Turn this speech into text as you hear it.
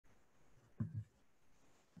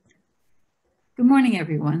Good morning,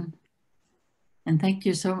 everyone. And thank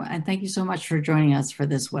you so much for joining us for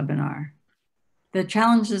this webinar. The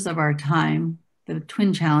challenges of our time, the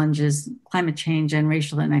twin challenges, climate change and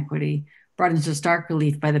racial inequity, brought into stark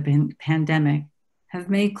relief by the pandemic, have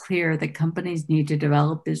made clear that companies need to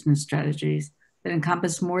develop business strategies that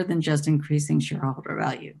encompass more than just increasing shareholder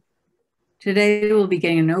value. Today, we'll be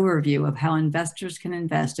getting an overview of how investors can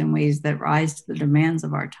invest in ways that rise to the demands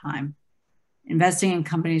of our time, investing in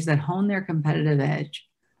companies that hone their competitive edge,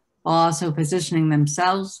 while also positioning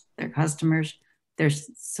themselves, their customers, their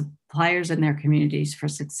suppliers, and their communities for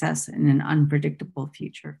success in an unpredictable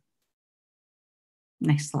future.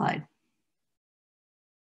 Next slide.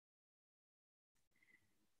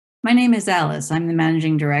 My name is Alice. I'm the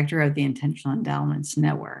Managing Director of the Intentional Endowments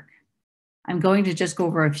Network. I'm going to just go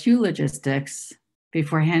over a few logistics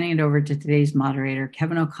before handing it over to today's moderator,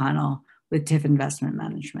 Kevin O'Connell with TIF Investment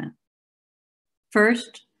Management.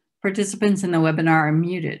 First, participants in the webinar are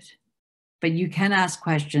muted, but you can ask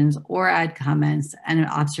questions or add comments and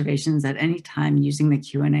observations at any time using the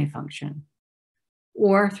Q&A function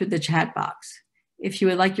or through the chat box. If you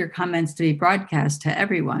would like your comments to be broadcast to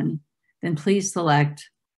everyone, then please select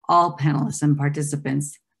all panelists and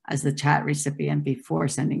participants as the chat recipient before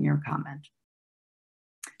sending your comment.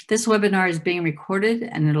 This webinar is being recorded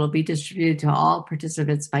and it will be distributed to all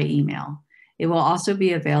participants by email. It will also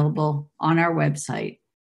be available on our website,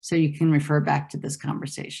 so you can refer back to this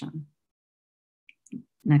conversation.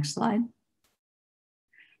 Next slide.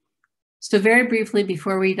 So very briefly,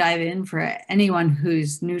 before we dive in, for anyone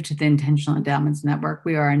who's new to the Intentional Endowments Network,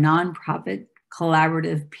 we are a nonprofit,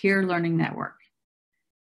 collaborative peer learning network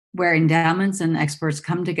where endowments and experts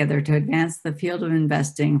come together to advance the field of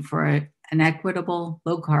investing for an equitable,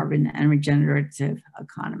 low carbon, and regenerative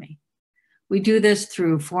economy. We do this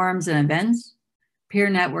through forums and events, peer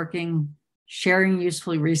networking, sharing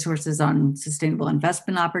useful resources on sustainable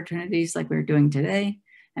investment opportunities like we're doing today,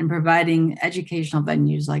 and providing educational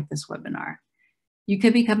venues like this webinar. You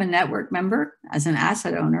can become a network member as an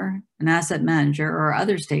asset owner, an asset manager, or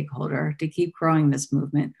other stakeholder to keep growing this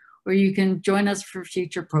movement, or you can join us for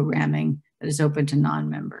future programming that is open to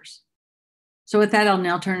non-members. So with that, I'll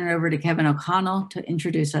now turn it over to Kevin O'Connell to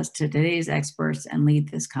introduce us to today's experts and lead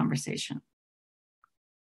this conversation.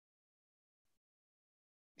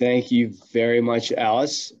 Thank you very much,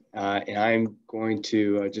 Alice. And I'm going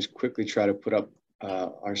to just quickly try to put up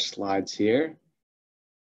our slides here.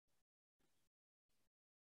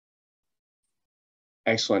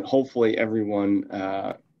 Excellent. Hopefully everyone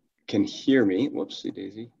can hear me. Whoopsie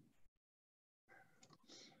daisy.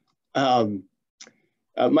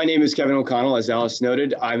 My name is Kevin O'Connell. As Alice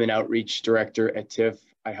noted, I'm an outreach director at TIF.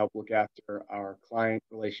 I help look after our client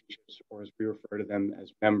relationships, or as we refer to them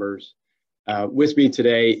as members. With me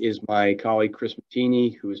today is my colleague, Chris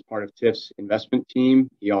Mattini, who is part of TIF's investment team.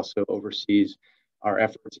 He also oversees our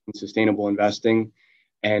efforts in sustainable investing.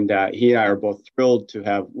 And he and I are both thrilled to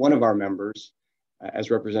have one of our members,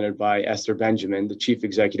 as represented by Esther Benjamin, the Chief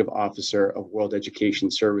Executive Officer of World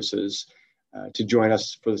Education Services, to join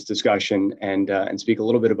us for this discussion and speak a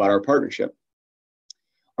little bit about our partnership.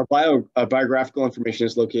 Our biographical information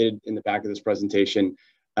is located in the back of this presentation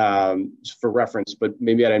for reference, but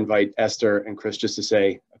maybe I'd invite Esther and Chris just to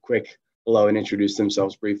say a quick hello and introduce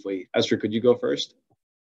themselves briefly. Esther, could you go first?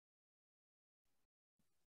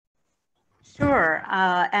 Sure.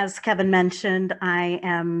 As Kevin mentioned, I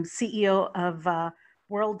am CEO of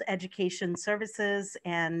World Education Services,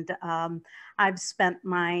 and I've spent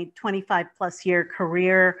my 25+ year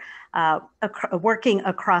career working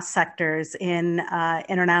across sectors in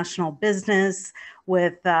international business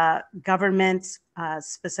with governments,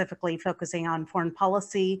 specifically focusing on foreign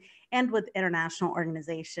policy, and with international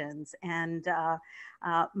organizations. And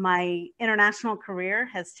my international career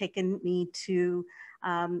has taken me to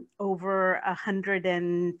over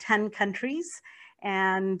 110 countries.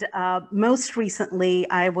 And most recently,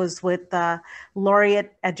 I was with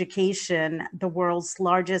Laureate Education, the world's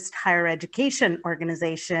largest higher education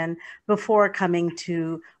organization, before coming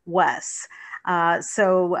to WES.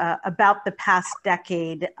 So about the past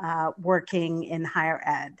decade working in higher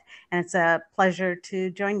ed. And it's a pleasure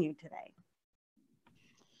to join you today.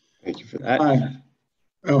 Thank you for that.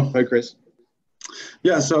 Hi. Hi, Chris.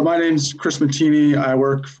 Yeah, so my name's Chris Mattini. I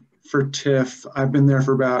work for TIF. I've been there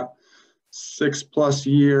for about 6+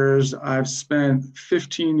 years. I've spent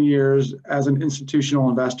 15 years as an institutional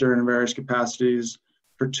investor in various capacities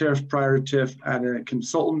for TIF. Prior to TIF, at a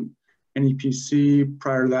consultant, an EPC.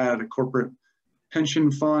 Prior to that, at a corporate pension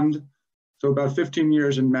fund. So about 15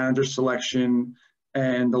 years in manager selection,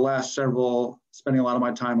 and the last several spending a lot of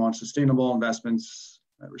my time on sustainable investments.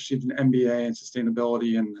 I received an MBA in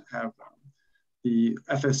sustainability and have the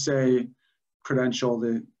FSA credential,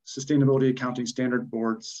 the Sustainability Accounting Standard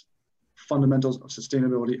Board's Fundamentals of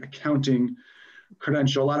Sustainability Accounting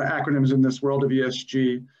credential. A lot of acronyms in this world of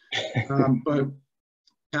ESG, but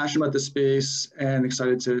passionate about the space and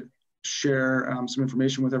excited to share some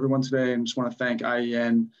information with everyone today. And just want to thank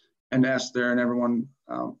IEN and Esther and everyone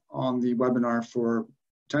on the webinar for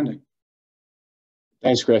attending.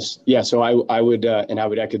 Thanks, Chris. Yeah, so I would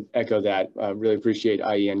echo that. Really appreciate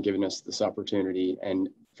IEN giving us this opportunity, and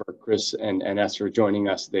for Chris and Esther joining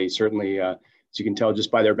us. They certainly, as you can tell just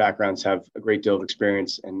by their backgrounds, have a great deal of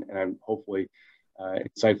experience, and I'm hopefully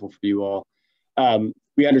insightful for you all.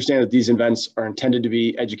 We understand that these events are intended to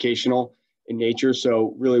be educational in nature,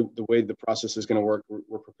 so really the way the process is going to work,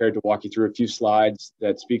 we're prepared to walk you through a few slides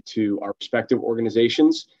that speak to our respective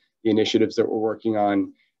organizations, the initiatives that we're working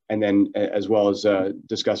on, and then as well as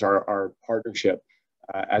discuss our partnership,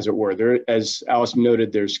 as it were. There, as Alice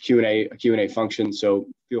noted, there's a Q&A function, so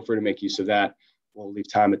feel free to make use of that. We'll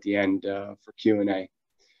leave time at the end for Q&A.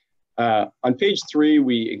 On page 3,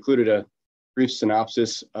 we included a brief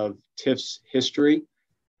synopsis of TIF's history.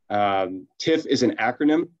 TIF is an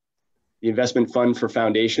acronym, the Investment Fund for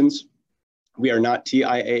Foundations. We are not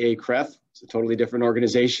TIAA-CREF. It's a totally different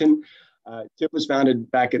organization. TIF was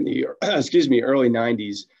founded back in the early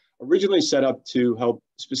 90s, originally set up to help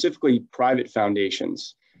specifically private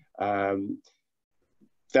foundations.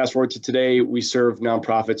 Fast forward to today, we serve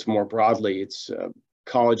nonprofits more broadly. It's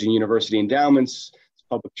college and university endowments, it's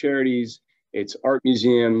public charities, it's art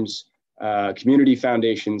museums, community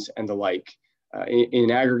foundations, and the like.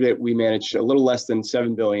 In aggregate, we manage a little less than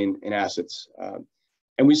 $7 billion in assets.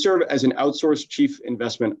 And we serve as an outsourced chief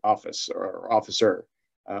investment officer,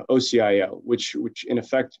 OCIO, which in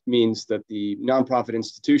effect means that the nonprofit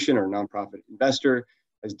institution or nonprofit investor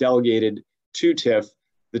has delegated to TIF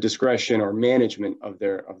the discretion or management of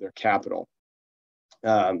their capital.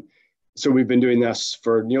 So we've been doing this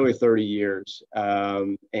for nearly 30 years,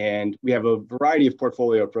 and we have a variety of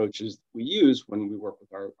portfolio approaches we use when we work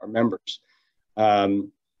with our members.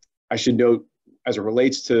 I should note, as it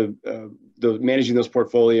relates to managing those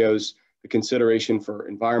portfolios, the consideration for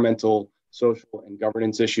environmental, social, and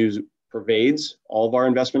governance issues pervades all of our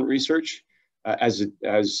investment research, as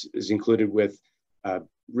is included with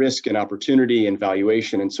risk and opportunity and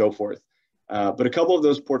valuation and so forth. But a couple of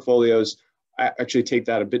those portfolios actually take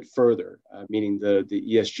that a bit further, meaning the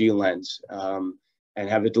ESG lens, and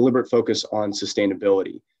have a deliberate focus on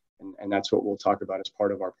sustainability. And that's what we'll talk about as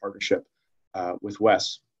part of our partnership with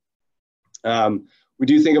Wes. We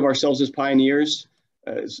do think of ourselves as pioneers.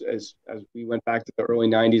 As we went back to the early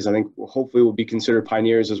 90s, I think hopefully we'll be considered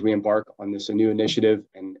pioneers as we embark on this new initiative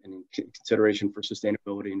and consideration for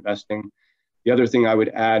sustainability investing. The other thing I would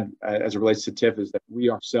add as it relates to TIF is that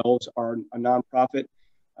we ourselves are a nonprofit.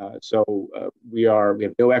 We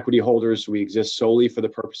have no equity holders. We exist solely for the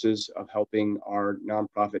purposes of helping our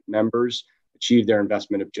nonprofit members achieve their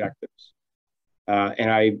investment objectives.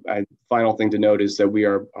 Final thing to note is that we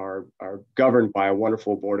are governed by a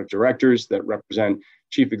wonderful board of directors that represent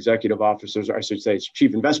chief executive officers, or I should say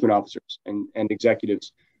chief investment officers and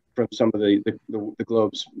executives from some of the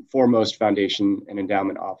globe's foremost foundation and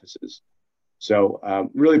endowment offices. So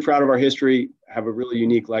really proud of our history, have a really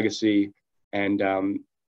unique legacy, and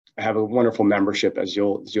have a wonderful membership, as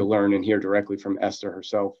you'll learn and hear directly from Esther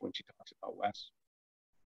herself when she talks about Wes.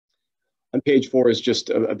 On page 4 is just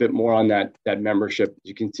a bit more on that membership.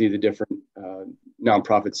 You can see the different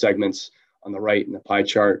nonprofit segments on the right in the pie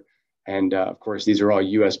chart. And of course, these are all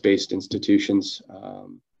US-based institutions at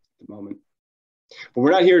the moment. But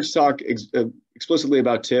we're not here to talk explicitly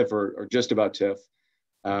about TIF or just about TIF,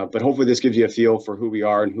 but hopefully this gives you a feel for who we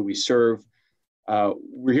are and who we serve.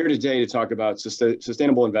 We're here today to talk about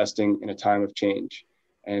sustainable investing in a time of change.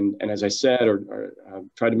 And as I said, or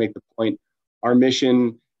tried to make the point, our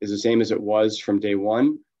mission is the same as it was from day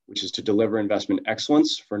one, which is to deliver investment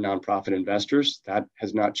excellence for nonprofit investors. That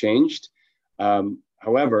has not changed.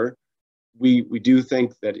 However, we do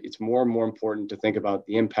think that it's more and more important to think about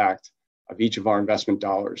the impact of each of our investment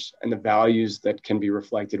dollars and the values that can be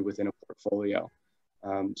reflected within a portfolio.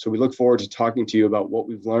 So we look forward to talking to you about what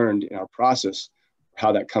we've learned in our process,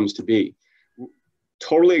 how that comes to be.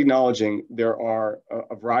 Totally acknowledging there are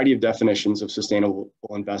a variety of definitions of sustainable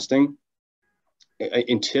investing.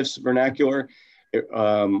 In TIF's vernacular, it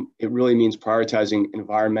really means prioritizing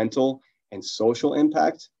environmental and social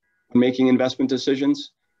impact when making investment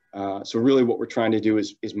decisions. So really what we're trying to do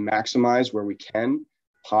is maximize where we can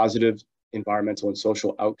positive environmental and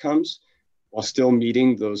social outcomes while still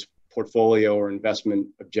meeting those portfolio or investment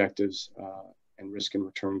objectives and risk and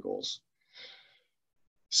return goals.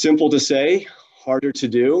 Simple to say, harder to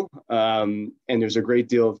do, and there's a great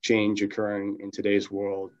deal of change occurring in today's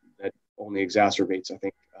world that only exacerbates, I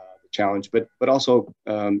think, the challenge, but also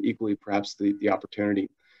equally perhaps the opportunity.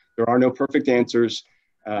 There are no perfect answers,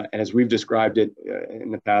 and as we've described it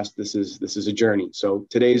in the past, this is a journey. So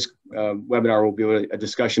today's webinar will be a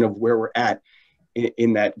discussion of where we're at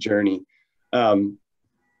in that journey.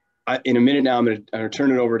 In a minute now, I'm going to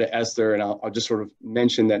turn it over to Esther, and I'll just sort of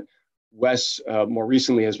mention that Wes more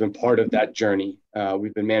recently has been part of that journey.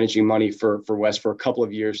 We've been managing money for Wes for a couple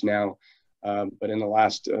of years now, but in the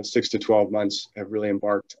last 6 to 12 months have really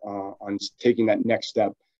embarked on taking that next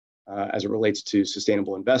step as it relates to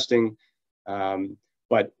sustainable investing.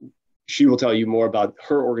 But she will tell you more about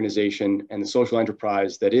her organization and the social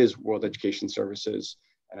enterprise that is World Education Services,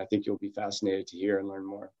 and I think you'll be fascinated to hear and learn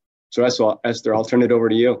more. So Esther, I'll turn it over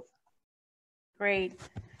to you. Great.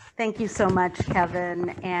 Thank you so much, Kevin.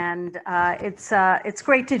 And it's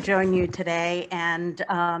great to join you today. And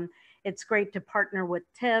it's great to partner with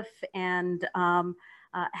TIFF and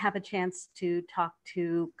have a chance to talk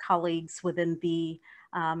to colleagues within the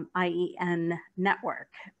IEN network.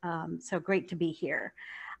 So great to be here.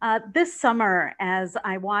 This summer, as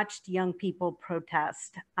I watched young people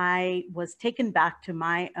protest, I was taken back to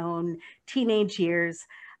my own teenage years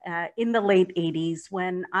in the late 80s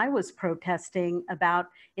when I was protesting about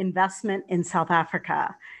investment in South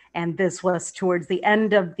Africa. And this was towards the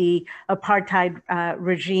end of the apartheid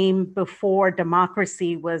regime before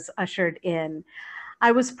democracy was ushered in.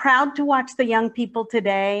 I was proud to watch the young people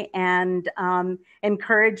today and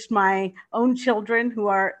encouraged my own children who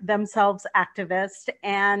are themselves activists.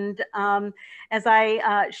 And as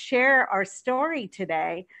I share our story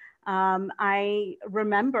today, I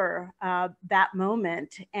remember that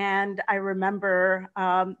moment, and I remember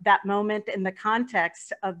that moment in the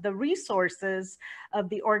context of the resources of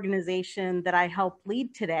the organization that I help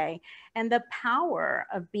lead today, and the power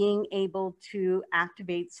of being able to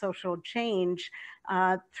activate social change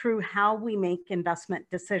through how we make investment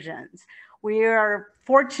decisions. We are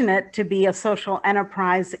fortunate to be a social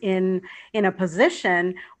enterprise in a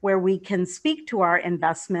position where we can speak to our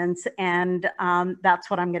investments, and that's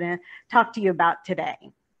what I'm going to talk to you about today.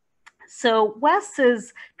 So WES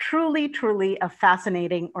is truly a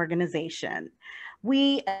fascinating organization.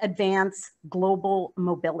 We advance global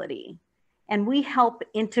mobility, and we help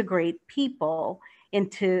integrate people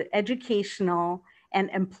into educational and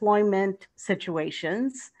employment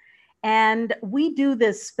situations. And we do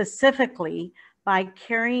this specifically by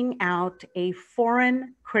carrying out a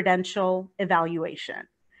foreign credential evaluation.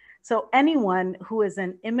 So anyone who is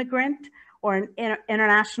an immigrant or an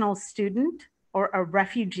international student or a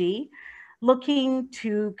refugee looking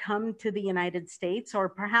to come to the United States, or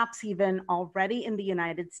perhaps even already in the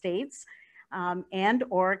United States and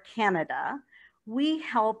or Canada, we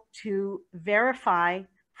help to verify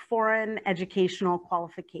foreign educational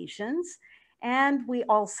qualifications. And we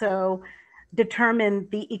also determine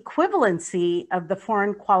the equivalency of the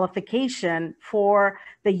foreign qualification for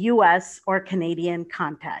the US or Canadian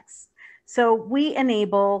context. So we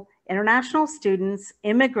enable international students,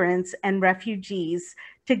 immigrants, and refugees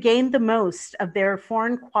to gain the most of their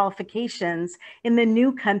foreign qualifications in the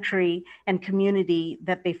new country and community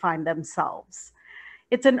that they find themselves.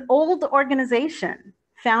 It's an old organization,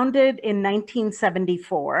 founded in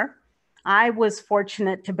 1974. I was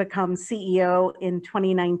fortunate to become CEO in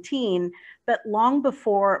 2019, but long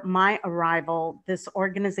before my arrival, this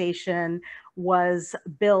organization was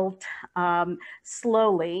built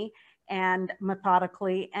slowly and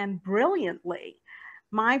methodically and brilliantly.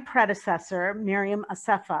 My predecessor, Miriam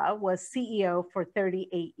Asefa, was CEO for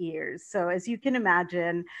 38 years. So as you can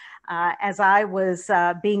imagine, as I was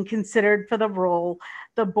being considered for the role,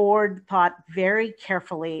 the board thought very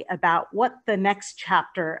carefully about what the next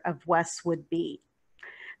chapter of WES would be.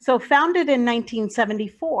 So founded in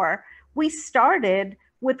 1974, we started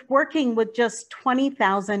with working with just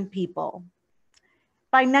 20,000 people.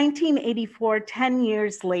 By 1984, 10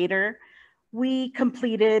 years later, we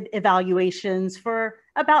completed evaluations for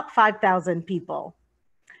about 5,000 people.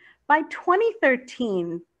 By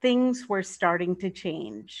 2013, things were starting to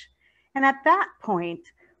change. And at that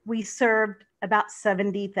point, we served about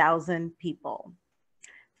 70,000 people.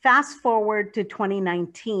 Fast forward to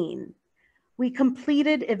 2019, we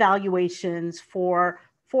completed evaluations for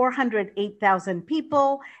 408,000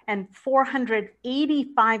 people, and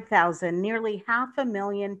 485,000, nearly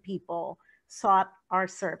 500,000 people sought our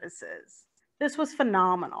services. This was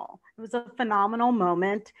phenomenal. It was a phenomenal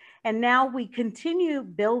moment. And now we continue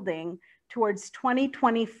building towards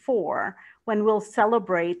 2024, when we'll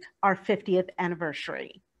celebrate our 50th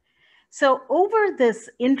anniversary. So over this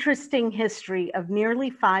interesting history of nearly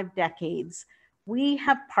 5 decades, We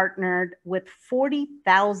have partnered with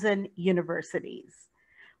 40,000 universities.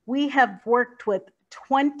 We have worked with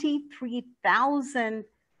 23,000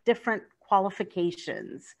 different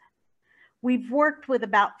qualifications. We've worked with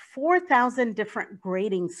about 4,000 different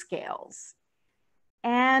grading scales.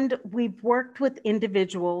 And we've worked with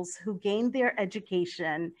individuals who gained their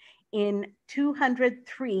education in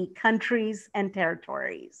 203 countries and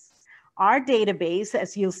territories. Our database,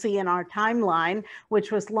 as you'll see in our timeline,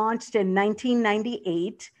 which was launched in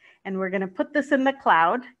 1998, and we're going to put this in the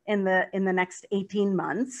cloud in the next 18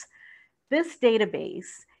 months. This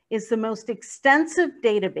database is the most extensive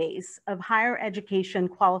database of higher education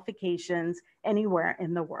qualifications anywhere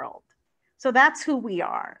in the world. So that's who we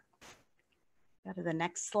are. Go to the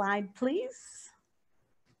next slide, please.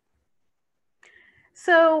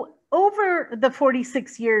 So over the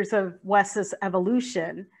 46 years of WES's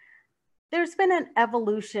evolution, there's been an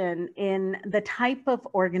evolution in the type of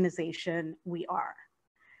organization we are.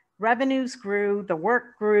 Revenues grew, the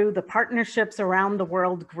work grew, the partnerships around the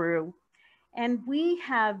world grew, and we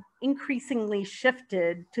have increasingly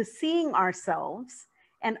shifted to seeing ourselves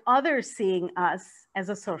and others seeing us as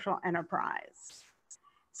a social enterprise.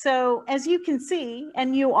 So as you can see,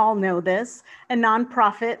 and you all know this, a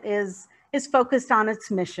nonprofit is focused on its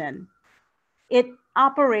mission. It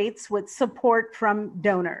operates with support from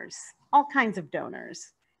donors, all kinds of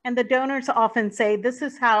donors. And the donors often say, this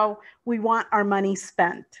is how we want our money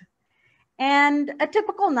spent. And a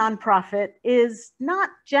typical nonprofit is not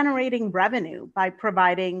generating revenue by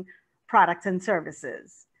providing products and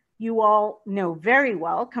services. You all know very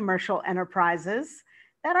well commercial enterprises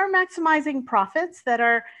that are maximizing profits, that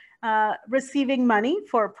are receiving money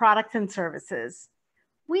for products and services.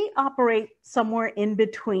 We operate somewhere in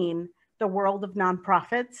between the world of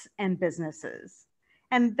nonprofits and businesses.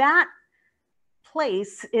 And that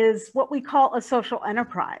place is what we call a social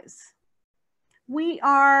enterprise. We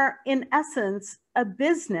are, in essence, a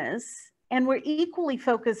business, and we're equally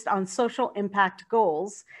focused on social impact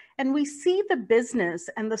goals. And we see the business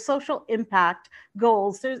and the social impact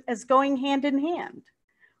goals as going hand in hand.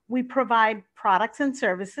 We provide products and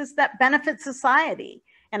services that benefit society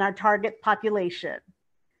and our target population.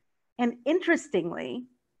 And interestingly,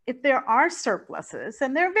 if there are surpluses,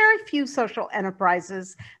 and there are very few social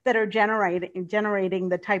enterprises that are generating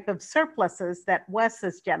the type of surpluses that WES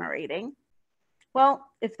is generating, well,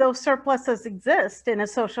 if those surpluses exist in a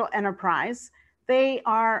social enterprise, they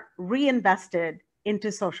are reinvested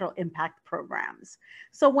into social impact programs.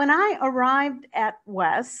 So when I arrived at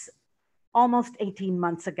WES almost 18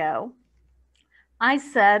 months ago, I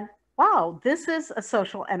said, wow, this is a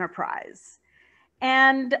social enterprise.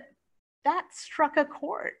 And that struck a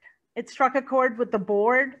chord. It struck a chord with the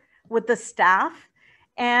board, with the staff,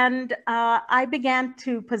 and I began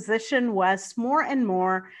to position WES more and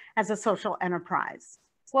more as a social enterprise.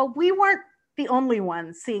 Well, we weren't the only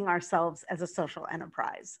ones seeing ourselves as a social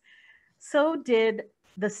enterprise. So did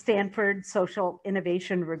the Stanford Social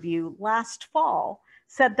Innovation Review last fall,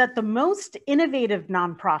 said that the most innovative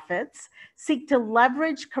nonprofits seek to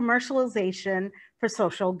leverage commercialization for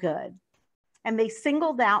social good. And they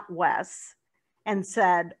singled out WES and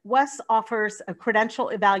said, WES offers a credential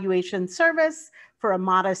evaluation service for a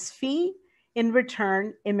modest fee. In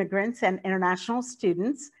return, immigrants and international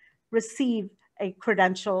students receive a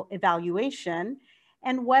credential evaluation,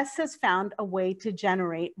 and WES has found a way to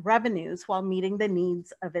generate revenues while meeting the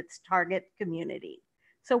needs of its target community.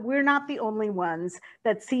 So we're not the only ones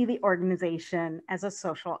that see the organization as a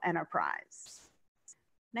social enterprise.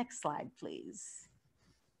 Next slide, please.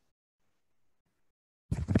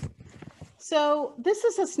 So this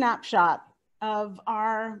is a snapshot of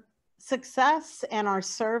our success and our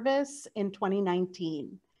service in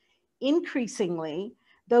 2019. Increasingly,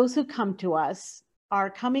 those who come to us are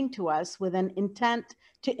coming to us with an intent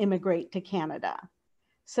to immigrate to Canada.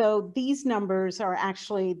 So these numbers are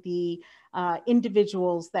actually the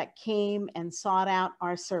individuals that came and sought out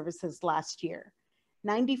our services last year.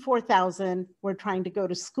 94,000 were trying to go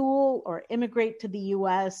to school or immigrate to the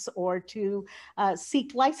US or to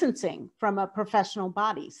seek licensing from a professional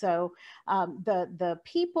body. So the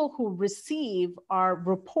people who receive our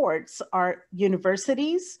reports are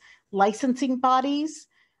universities, licensing bodies,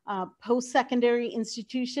 post-secondary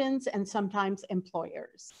institutions, and sometimes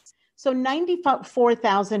employers. So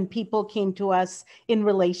 94,000 people came to us in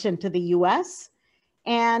relation to the US,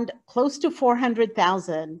 and close to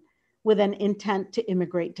 400,000 with an intent to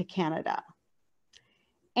immigrate to Canada.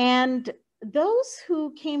 And those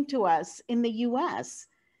who came to us in the US,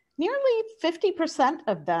 nearly 50%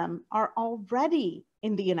 of them are already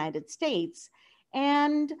in the United States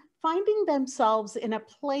and finding themselves in a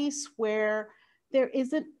place where there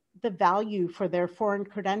isn't the value for their foreign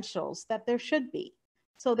credentials that there should be.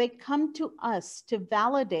 So they come to us to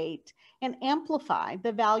validate and amplify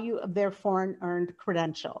the value of their foreign earned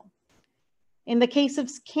credential. In the case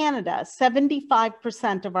of Canada,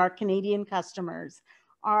 75% of our Canadian customers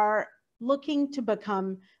are looking to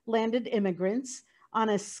become landed immigrants on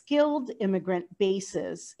a skilled immigrant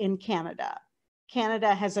basis in Canada.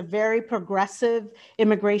 Canada has a very progressive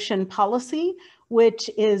immigration policy, which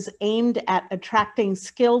is aimed at attracting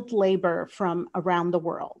skilled labor from around the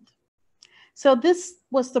world. So this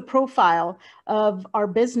was the profile of our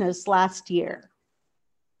business last year.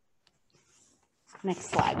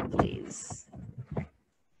 Next slide, please.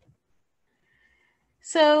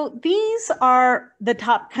 So these are the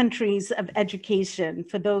top countries of education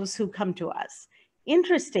for those who come to us.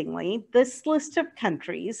 Interestingly, this list of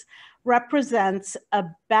countries represents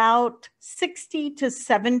about 60 to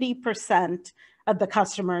 70% of the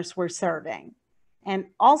customers we're serving. And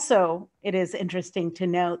also, it is interesting to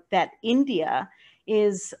note that India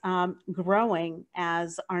is growing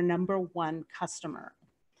as our #1 customer.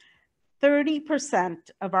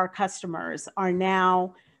 30% of our customers are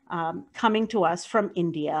now coming to us from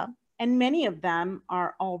India, and many of them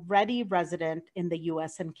are already resident in the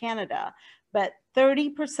US and Canada, but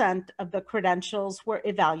 30% of the credentials we're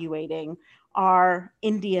evaluating are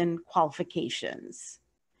Indian qualifications.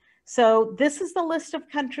 So this is the list of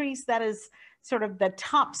countries that is sort of the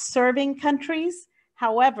top serving countries.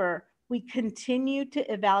 However, we continue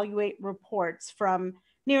to evaluate reports from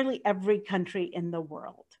nearly every country in the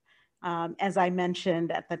world. As I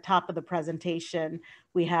mentioned at the top of the presentation,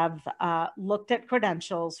 we have looked at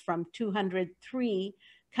credentials from 203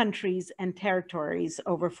 countries and territories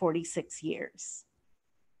over 46 years.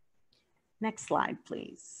 Next slide,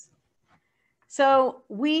 please. So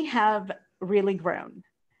we have really grown.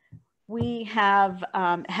 We have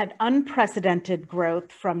had unprecedented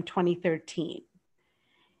growth from 2013.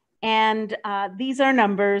 And these are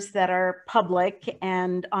numbers that are public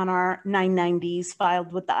and on our 990s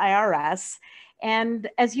filed with the IRS. And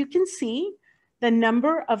as you can see, the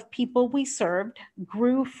number of people we served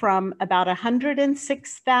grew from about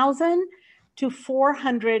 106,000 to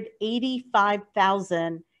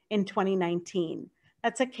 485,000 in 2019.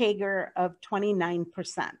 That's a CAGR of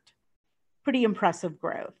 29%. Pretty impressive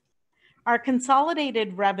growth. Our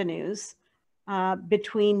consolidated revenues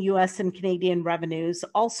between US and Canadian revenues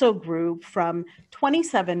also grew from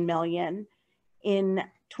 27 million in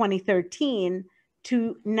 2013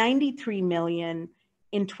 to 93 million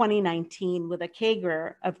in 2019 with a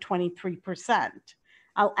CAGR of 23%.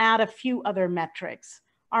 I'll add a few other metrics.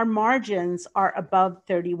 Our margins are above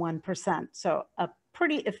 31%, so a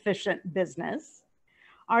pretty efficient business.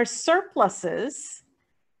 Our surpluses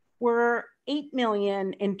were 8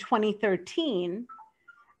 million in 2013,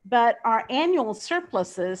 but our annual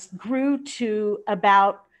surpluses grew to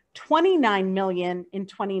about 29 million in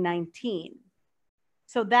 2019.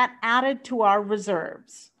 So that added to our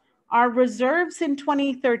reserves. Our reserves in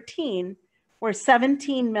 2013 were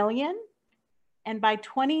 17 million, and by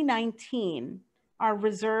 2019, our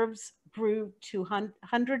reserves grew to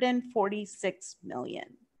 146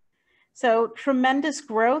 million. So tremendous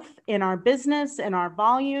growth in our business, in our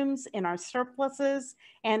volumes, in our surpluses,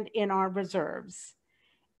 and in our reserves.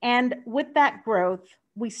 And with that growth,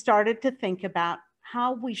 we started to think about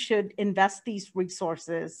how we should invest these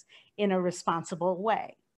resources in a responsible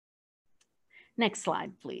way. Next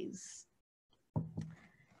slide, please.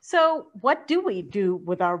 So what do we do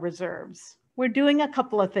with our reserves? We're doing a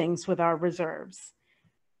couple of things with our reserves.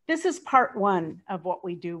 This is part one of what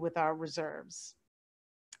we do with our reserves.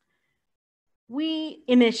 We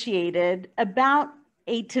initiated about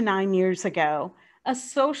 8 to 9 years ago a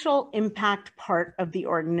social impact part of the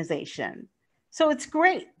organization. So it's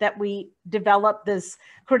great that we developed this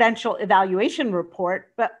credential evaluation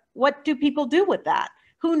report, but what do people do with that?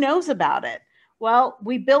 Who knows about it? Well,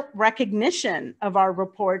 we built recognition of our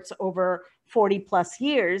reports over 40+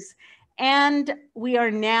 years, and we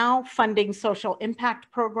are now funding social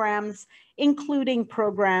impact programs, including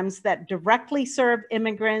programs that directly serve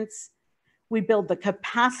immigrants. We build the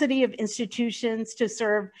capacity of institutions to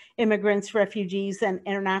serve immigrants, refugees, and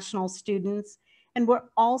international students. And we're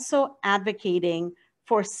also advocating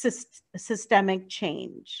for systemic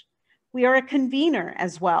change. We are a convener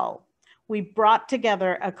as well. We brought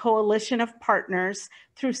together a coalition of partners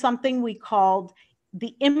through something we called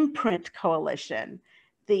the Imprint Coalition,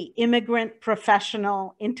 the Immigrant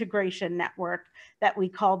Professional Integration Network that we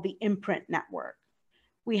called the Imprint Network.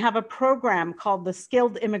 We have a program called the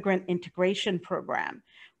Skilled Immigrant Integration Program.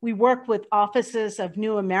 We work with offices of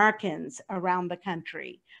new Americans around the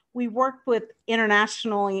country. We work with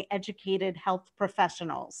internationally educated health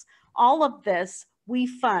professionals. All of this we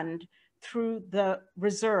fund through the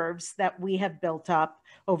reserves that we have built up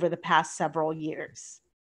over the past several years.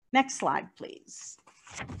 Next slide, please.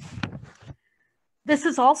 This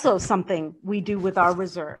is also something we do with our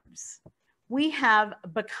reserves. We have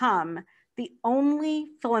become the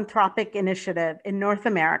only philanthropic initiative in North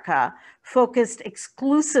America focused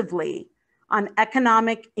exclusively on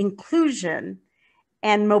economic inclusion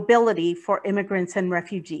and mobility for immigrants and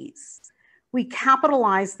refugees. We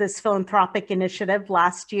capitalized this philanthropic initiative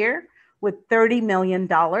last year with $30 million,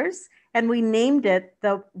 and we named it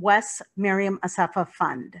the Wes Miriam Asefa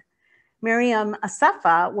Fund. Miriam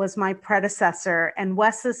Asefa was my predecessor and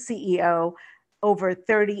Wes's CEO over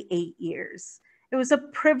 38 years. It was a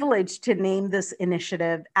privilege to name this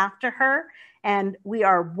initiative after her, and we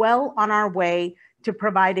are well on our way to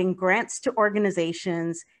providing grants to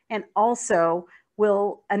organizations, and also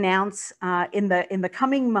will announce in the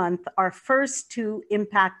coming month our first 2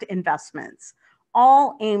 impact investments,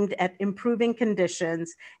 all aimed at improving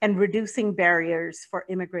conditions and reducing barriers for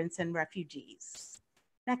immigrants and refugees.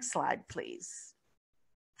 Next slide, please.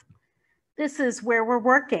 This is where we're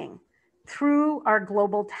working. Through our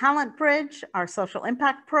Global Talent Bridge, our social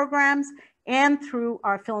impact programs, and through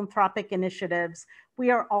our philanthropic initiatives,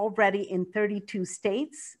 we are already in 32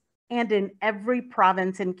 states and in every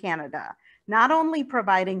province in Canada, not only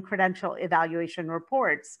providing credential evaluation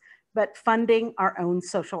reports, but funding our own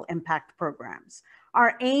social impact programs.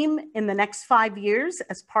 Our aim in the next 5 years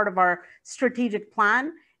as part of our strategic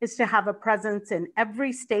plan is to have a presence in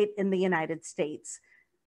every state in the United States,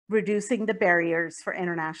 reducing the barriers for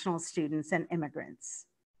international students and immigrants.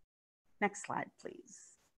 Next slide, please.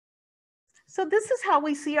 So this is how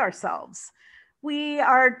we see ourselves. We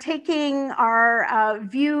are taking our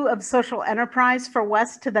view of social enterprise for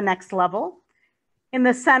Wes to the next level. In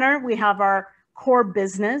the center, we have our core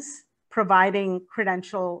business, providing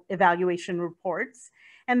credential evaluation reports,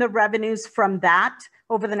 and the revenues from that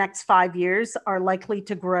over the next 5 years are likely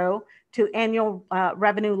to grow to annual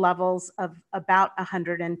revenue levels of about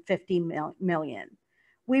 $150 million.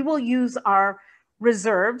 We will use our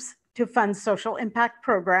reserves to fund social impact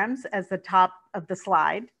programs as the top of the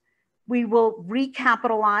slide. We will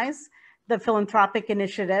recapitalize the philanthropic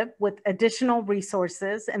initiative with additional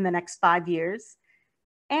resources in the next 5 years.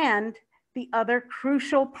 And the other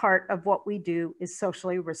crucial part of what we do is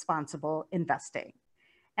socially responsible investing.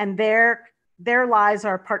 And there lies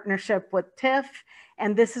our partnership with TIFF.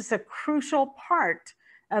 And this is a crucial part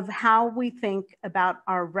of how we think about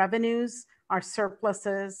our revenues, our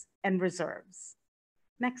surpluses, and reserves.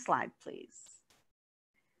 Next slide, please.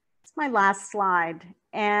 It's my last slide.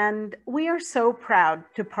 And we are so proud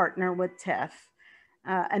to partner with TIFF,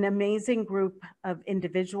 an amazing group of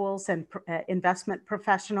individuals and investment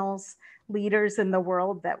professionals, leaders in the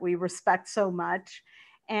world that we respect so much.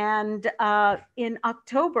 And in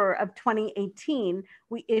October of 2018,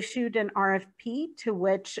 we issued an RFP to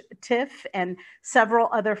which TIFF and several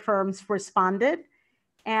other firms responded.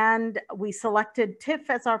 And we selected TIFF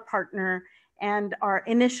as our partner, and our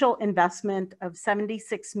initial investment of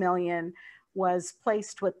 $76 million was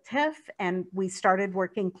placed with TIFF, and we started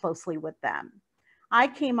working closely with them. I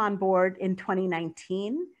came on board in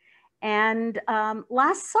 2019, and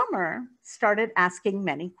last summer started asking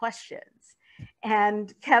many questions.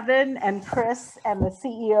 And Kevin and Chris and the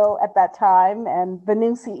CEO at that time, and the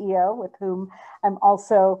new CEO with whom I'm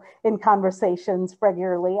also in conversations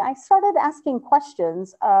regularly, I started asking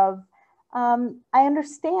questions of, I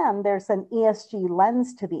understand there's an ESG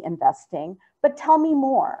lens to the investing, but tell me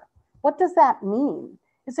more. What does that mean?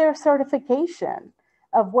 Is there a certification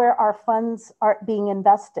of where our funds are being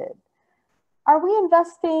invested? Are we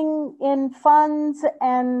investing in funds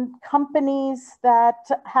and companies that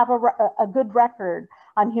have a good record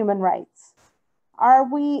on human rights? Are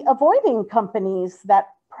we avoiding companies that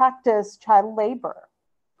practice child labor?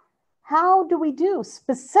 How do we do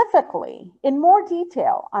specifically in more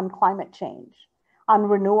detail on climate change, on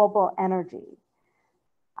renewable energy?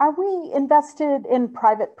 Are we invested in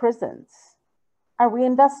private prisons? Are we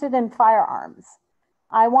invested in firearms?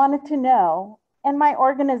 I wanted to know, and my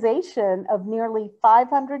organization of nearly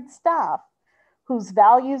 500 staff whose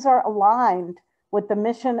values are aligned with the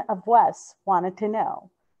mission of Wes wanted to know.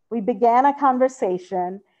 We began a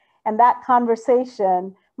conversation, and that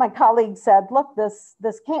conversation, my colleague said, look, this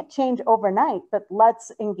can't change overnight, but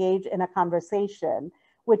let's engage in a conversation,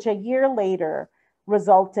 which a year later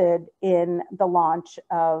resulted in the launch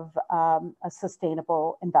of a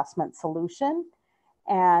sustainable investment solution.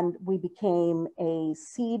 And we became a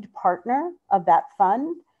seed partner of that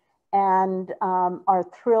fund. and are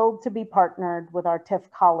thrilled to be partnered with our TIF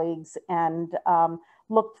colleagues, and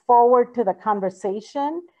look forward to the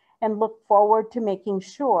conversation and look forward to making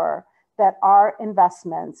sure that our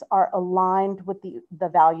investments are aligned with the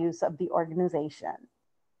values of the organization.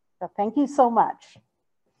 So thank you so much.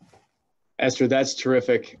 Esther, that's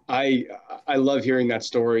terrific. I love hearing that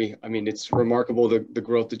story. I mean, it's remarkable the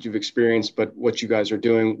growth that you've experienced, but what you guys are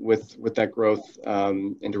doing with that growth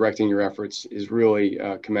and directing your efforts is really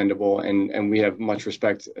commendable. And we have much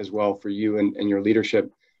respect as well for you and your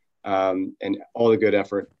leadership and all the good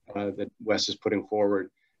effort that Wes is putting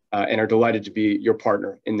forward, and are delighted to be your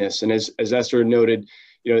partner in this. And as Esther noted,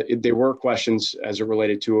 there were questions as it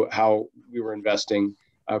related to how we were investing,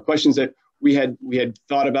 questions that we had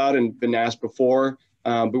thought about and been asked before,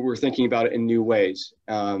 but we're thinking about it in new ways.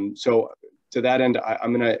 So to that end,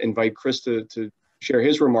 I'm going to invite Chris to share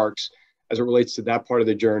his remarks as it relates to that part of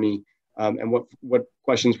the journey, and what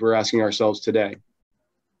questions we're asking ourselves today.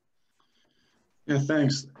 Yeah,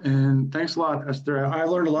 thanks. And thanks a lot, Esther. I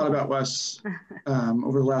learned a lot about Wes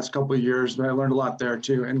over the last couple of years, but I learned a lot there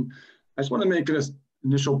too. And I just want to make this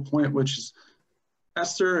initial point, which is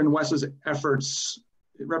Esther and Wes's efforts.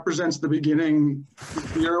 It represents the beginning,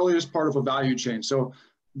 the earliest part of a value chain. So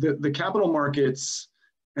the capital markets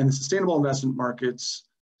and the sustainable investment markets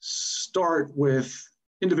start with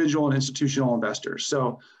individual and institutional investors.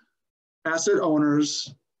 So asset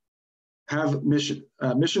owners have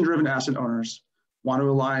mission-driven asset owners want to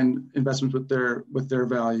align investments with their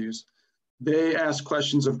values. They ask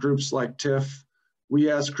questions of groups like TIF.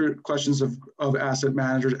 We ask questions of asset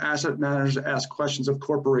managers. Asset managers ask questions of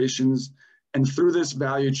corporations. And through this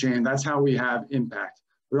value chain, that's how we have impact.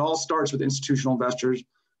 It all starts with institutional investors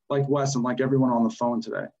like Wes and like everyone on the phone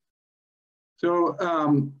today. So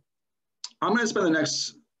I'm going to spend the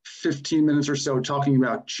next 15 minutes or so talking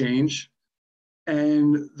about change.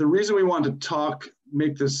 And the reason we wanted to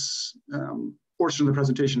make this portion of the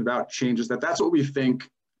presentation about change is that that's what we think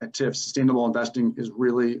at TIF sustainable investing is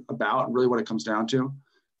really about, really what it comes down to.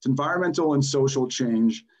 It's environmental and social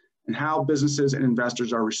change and how businesses and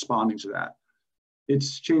investors are responding to that.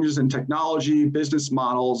 It's changes in technology, business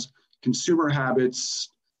models, consumer habits,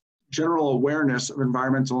 general awareness of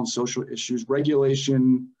environmental and social issues,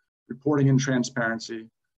 regulation, reporting, and transparency.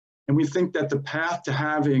 And we think that the path to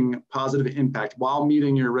having positive impact while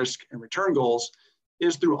meeting your risk and return goals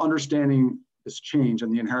is through understanding this change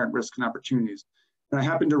and the inherent risks and opportunities. And I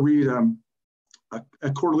happened to read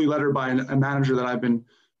a quarterly letter by a manager that I've been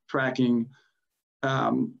tracking.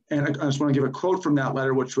 And I just want to give a quote from that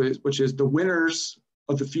letter, which is the winners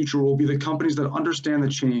of the future will be the companies that understand the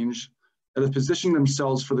change, that have positioned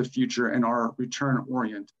themselves for the future and are return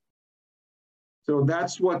oriented. So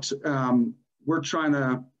that's what we're trying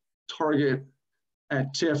to target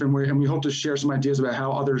at TIF, and we hope to share some ideas about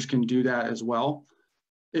how others can do that as well.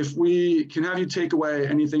 If we can have you take away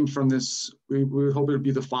anything from this, we would hope it would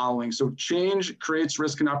be the following. So change creates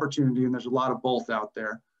risk and opportunity, and there's a lot of both out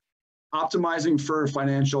there. Optimizing for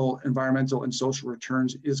financial, environmental, and social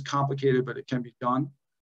returns is complicated, but it can be done.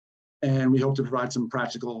 And we hope to provide some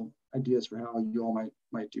practical ideas for how you all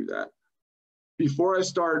might do that. Before I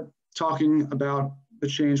start talking about the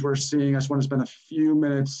change we're seeing, I just want to spend a few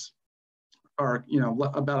minutes, or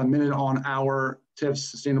about a minute on our TIF's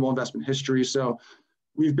sustainable investment history. So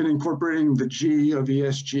we've been incorporating the G of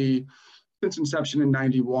ESG since inception in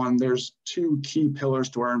 '91. There's two key pillars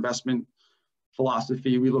to our investment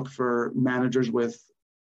philosophy. We look for managers with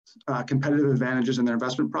competitive advantages in their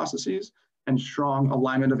investment processes and strong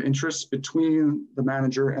alignment of interests between the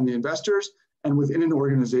manager and the investors. And within an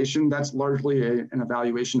organization, that's largely an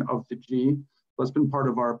evaluation of the G. That's been part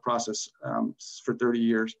of our process for 30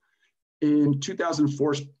 years. In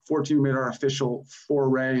 2014, we made our official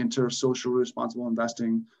foray into socially responsible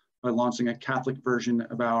investing by launching a Catholic version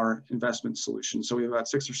of our investment solution. So we have about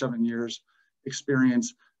 6 or 7 years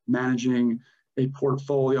experience managing a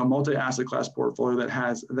portfolio, multi-asset class portfolio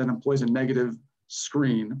that employs a negative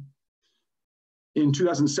screen. In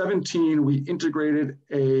 2017, we integrated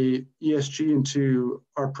a ESG into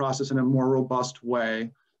our process in a more robust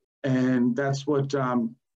way. And that's what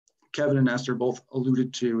Kevin and Esther both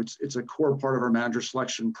alluded to. It's a core part of our manager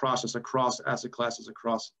selection process across asset classes,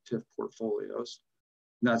 across TIF portfolios.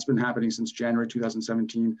 And that's been happening since January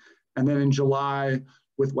 2017. And then in July,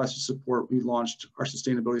 with Wes's support, we launched our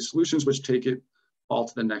sustainability solutions, which take it all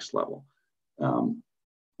to the next level.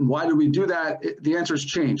 Why did we do that? The answer is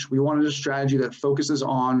change. We wanted a strategy that focuses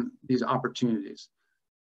on these opportunities.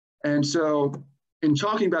 And so in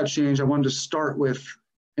talking about change, I wanted to start with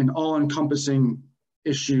an all-encompassing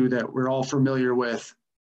issue that we're all familiar with,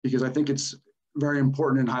 because I think it's very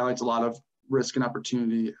important and highlights a lot of risk and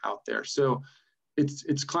opportunity out there. So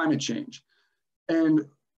it's climate change. And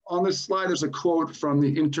on this slide, there's a quote from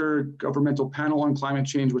the Intergovernmental Panel on Climate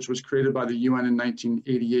Change, which was created by the UN in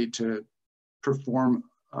 1988 to perform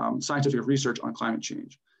scientific research on climate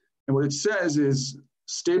change. And what it says is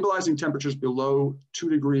stabilizing temperatures below 2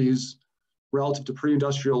 degrees relative to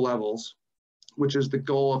pre-industrial levels, which is the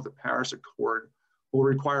goal of the Paris Accord, will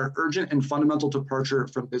require urgent and fundamental departure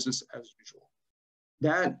from business as usual.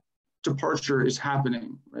 That departure is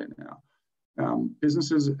happening right now.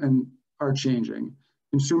 Businesses are changing.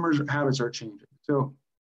 Consumers' habits are changing. So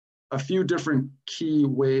a few different key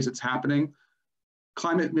ways it's happening.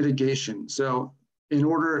 Climate mitigation. So in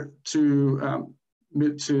order to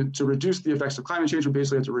reduce the effects of climate change, we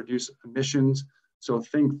basically have to reduce emissions. So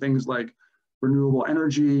think things like renewable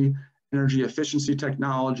energy, energy efficiency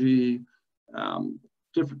technology,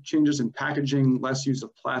 different changes in packaging, less use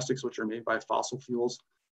of plastics, which are made by fossil fuels.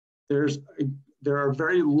 There are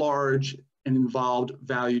very large and involved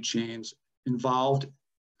value chains involved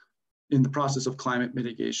in the process of climate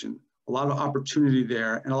mitigation. A lot of opportunity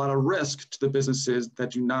there and a lot of risk to the businesses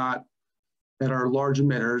that are large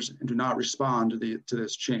emitters and do not respond to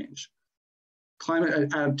this change.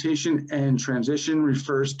 Climate adaptation and transition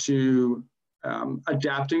refers to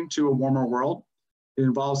adapting to a warmer world. It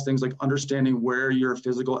involves things like understanding where your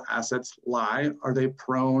physical assets lie. Are they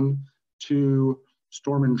prone to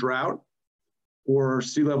storm and drought or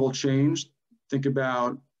sea level change? Think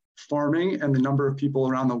about farming and the number of people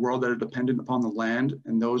around the world that are dependent upon the land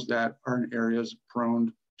and those that are in areas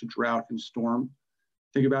prone to drought and storm.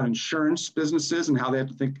 Think about insurance businesses and how they have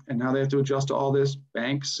to think and how they have to adjust to all this,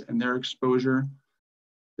 banks and their exposure.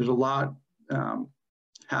 There's a lot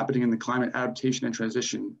happening in the climate adaptation and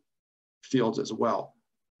transition fields as well.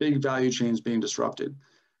 Big value chains being disrupted.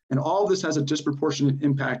 And all of this has a disproportionate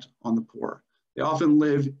impact on the poor. They often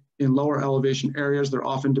live in lower elevation areas. They're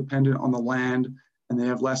often dependent on the land and they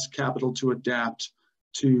have less capital to adapt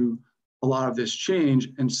to a lot of this change.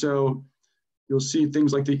 And so you'll see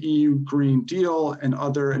things like the EU Green Deal and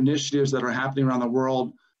other initiatives that are happening around the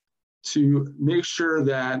world to make sure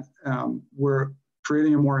that we're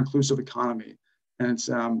creating a more inclusive economy. And it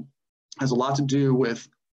has a lot to do with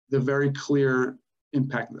the very clear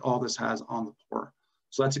impact that all this has on the poor.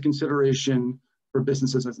 So that's a consideration for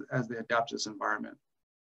businesses as they adapt to this environment.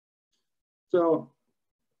 So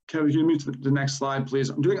can we move to the next slide, please?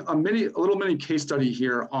 I'm doing a little mini case study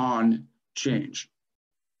here on change.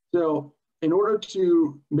 So in order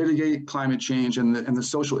to mitigate climate change and the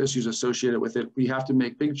social issues associated with it, we have to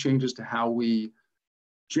make big changes to how we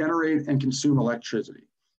generate and consume electricity.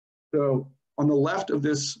 So on the left of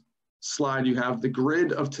this slide, you have the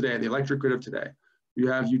grid of today, the electric grid of today. You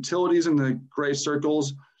have utilities in the gray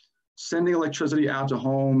circles sending electricity out to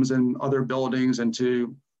homes and other buildings and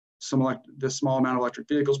to the small amount of electric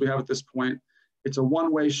vehicles we have at this point. It's a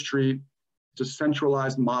one-way street. It's a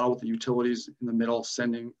centralized model with the utilities in the middle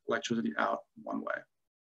sending electricity out one way.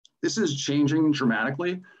 This is changing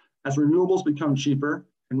dramatically as renewables become cheaper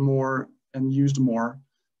and used more,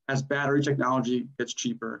 as battery technology gets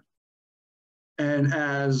cheaper, and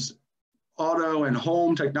as auto and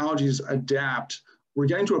home technologies adapt. We're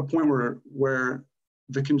getting to a point where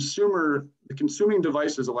the consuming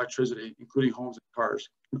devices electricity, including homes and cars,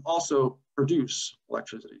 can also produce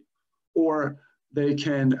electricity, or they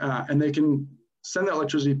can send that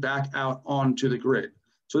electricity back out onto the grid.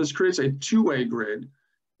 So this creates a two-way grid.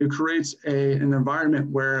 It creates an environment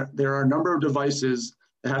where there are a number of devices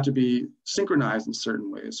that have to be synchronized in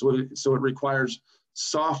certain ways. So it requires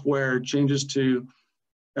software changes to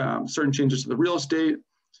certain changes to the real estate,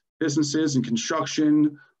 businesses and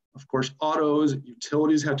construction. Of course, autos,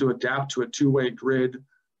 utilities have to adapt to a two-way grid,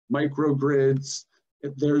 microgrids.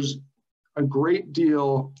 There's a great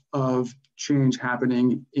deal of change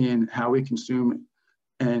happening in how we consume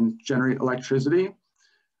and generate electricity.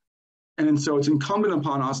 And so it's incumbent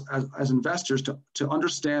upon us as investors to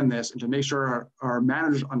understand this and to make sure our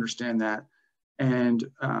managers understand that and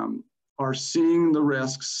are seeing the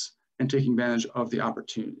risks and taking advantage of the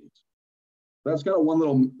opportunities. That's kind of one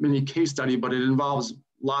little mini case study, but it involves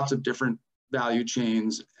lots of different value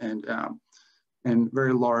chains and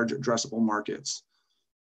very large addressable markets.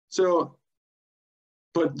 So,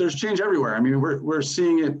 but there's change everywhere. I mean, we're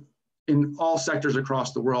seeing it in all sectors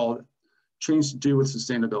across the world, change to do with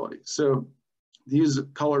sustainability. So these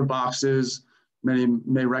colored boxes, many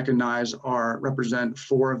may recognize, represent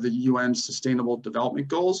 4 of the UN Sustainable Development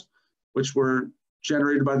Goals, which were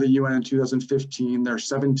generated by the UN in 2015. There are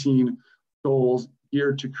 17 goals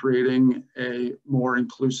geared to creating a more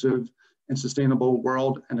inclusive and sustainable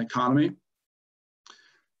world and economy.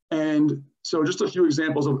 And so just a few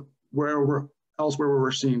examples of elsewhere where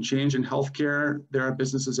we're seeing change in healthcare, there are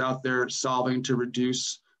businesses out there solving to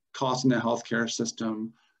reduce costs in the healthcare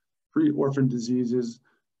system, pre-orphan diseases,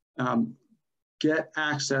 get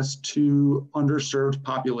access to underserved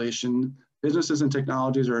population. Businesses and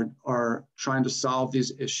technologies are trying to solve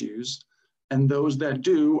these issues. And those that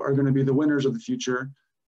do are going to be the winners of the future,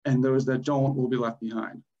 and those that don't will be left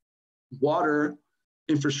behind. Water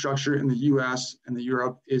infrastructure in the US and the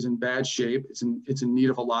Europe is in bad shape. It's in need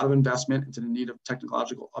of a lot of investment. It's in need of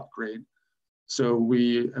technological upgrade. So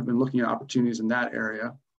we have been looking at opportunities in that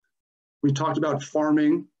area. We talked about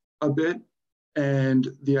farming a bit, and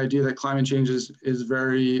the idea that climate change is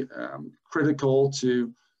very critical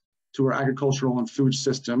to our agricultural and food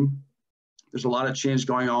system. There's a lot of change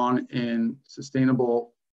going on in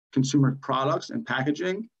sustainable consumer products and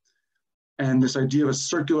packaging. And this idea of a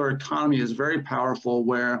circular economy is very powerful,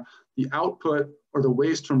 where the output or the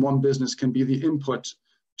waste from one business can be the input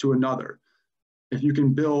to another. If you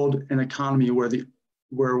can build an economy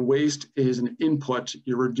where waste is an input,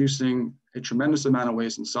 you're reducing a tremendous amount of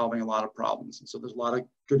waste and solving a lot of problems. And so there's a lot of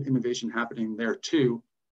good innovation happening there too.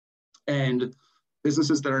 And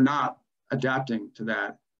businesses that are not adapting to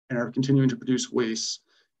that and are continuing to produce waste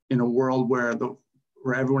in a world where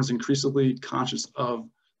everyone's increasingly conscious of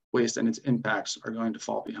waste and its impacts are going to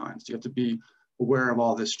fall behind. So you have to be aware of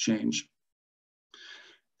all this change.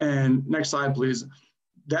 And next slide, please.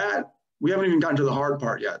 That, we haven't even gotten to the hard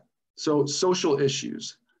part yet. So social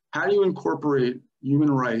issues. How do you incorporate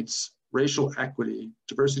human rights, racial equity,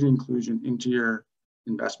 diversity and inclusion into your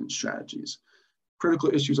investment strategies?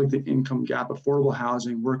 Critical issues like the income gap, affordable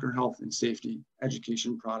housing, worker health and safety,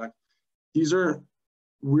 education product. These are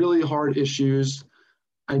really hard issues.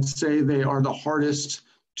 I'd say they are the hardest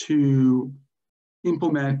to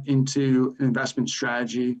implement into an investment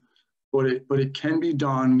strategy, but it can be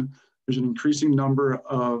done. There's an increasing number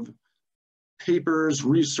of papers,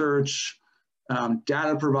 research,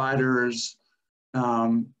 data providers.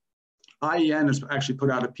 IEN has actually put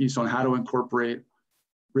out a piece on how to incorporate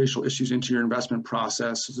racial issues into your investment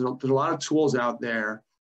process. So there's a lot of tools out there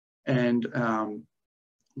and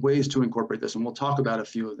ways to incorporate this, and we'll talk about a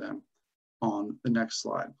few of them on the next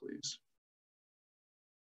slide, please.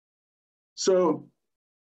 So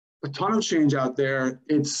a ton of change out there.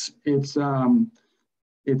 It's a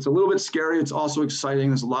little bit scary. It's also exciting.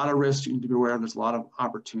 There's a lot of risk you need to be aware of. There's a lot of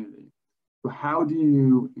opportunity. So how do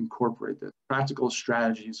you incorporate this? Practical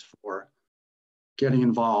strategies for getting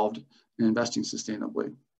involved in investing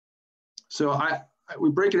sustainably. So we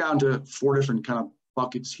break it out into 4 different kind of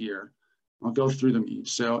buckets here. I'll go through them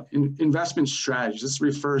each. So investment strategies, this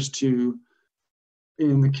refers to,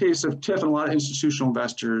 in the case of TIF and a lot of institutional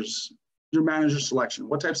investors, your manager selection.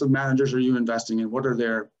 What types of managers are you investing in? What are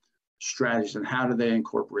their strategies and how do they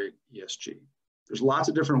incorporate ESG? There's lots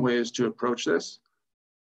of different ways to approach this,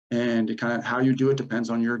 and kind of how you do it depends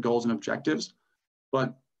on your goals and objectives.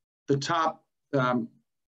 But the top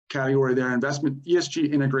category there, investment ESG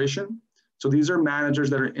integration. So these are managers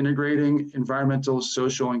that are integrating environmental,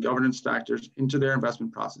 social, and governance factors into their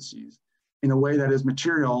investment processes in a way that is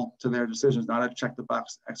material to their decisions, not a check the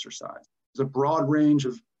box exercise. There's a broad range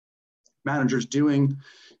of managers doing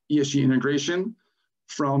ESG integration,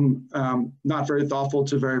 from not very thoughtful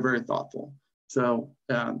to very, very thoughtful. So,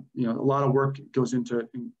 a lot of work goes into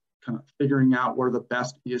kind of figuring out what are the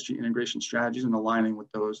best ESG integration strategies and aligning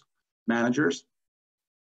with those managers.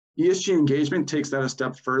 ESG engagement takes that a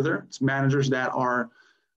step further. It's managers that are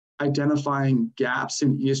identifying gaps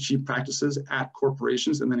in ESG practices at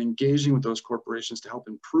corporations and then engaging with those corporations to help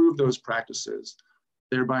improve those practices,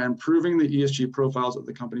 thereby improving the ESG profiles of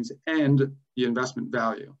the companies and the investment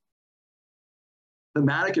value.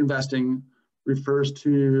 Thematic investing refers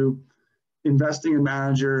to investing in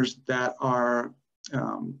managers that are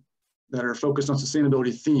focused on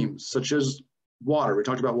sustainability themes, such as water. We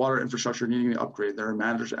talked about water infrastructure needing to upgrade. There are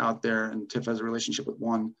managers out there, and TIF has a relationship with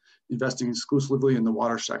one, investing exclusively in the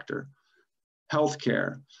water sector.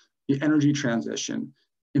 Healthcare, the energy transition.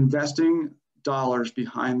 Investing dollars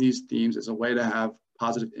behind these themes is a way to have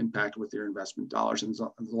positive impact with your investment dollars. And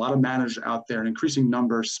there's a lot of managers out there, an increasing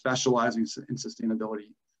number, specializing in sustainability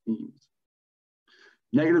themes.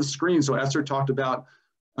 Negative screen. So Esther talked about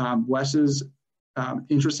Wes's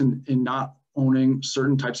interest in not owning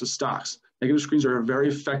certain types of stocks. Negative screens are a very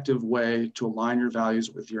effective way to align your values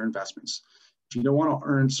with your investments. If you don't want to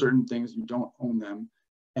earn certain things, you don't own them.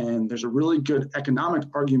 And there's a really good economic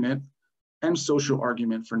argument and social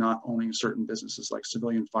argument for not owning certain businesses like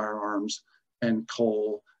civilian firearms and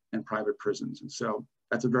coal and private prisons. And so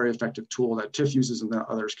that's a very effective tool that TIF uses and that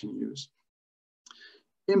others can use.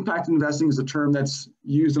 Impact investing is a term that's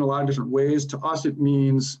used in a lot of different ways. To us, it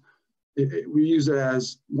means we use it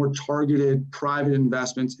as more targeted private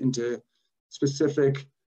investments into specific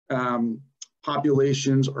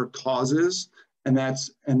populations or causes. And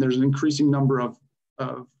there's an increasing number of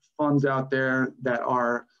funds out there that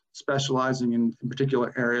are specializing in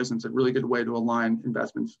particular areas. And it's a really good way to align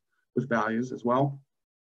investments with values as well.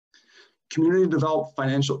 Community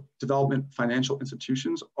development financial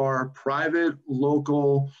institutions are private,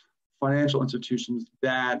 local financial institutions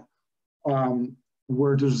that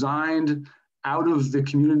were designed out of the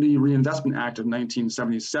Community Reinvestment Act of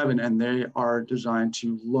 1977, and they are designed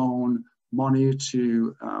to loan money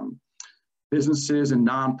to businesses and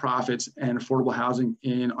nonprofits and affordable housing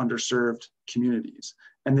in underserved communities.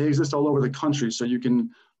 And they exist all over the country, so you can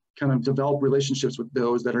kind of develop relationships with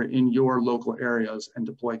those that are in your local areas and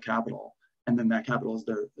deploy capital. And then that capital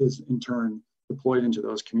is in turn deployed into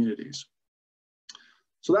those communities.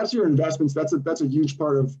 So that's your investments. That's a huge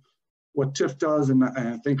part of what TIF does, and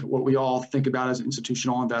I think what we all think about as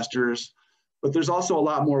institutional investors. But there's also a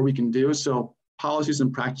lot more we can do. So policies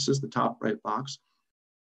and practices, the top right box.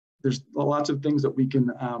 There's lots of things that we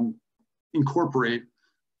can incorporate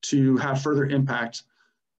to have further impact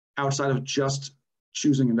outside of just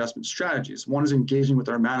choosing investment strategies. One is engaging with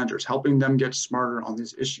our managers, helping them get smarter on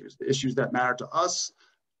these issues, the issues that matter to us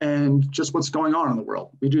and just what's going on in the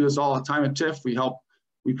world. We do this all the time at TIF.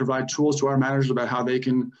 We provide tools to our managers about how they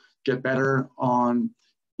can get better on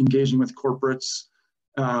engaging with corporates,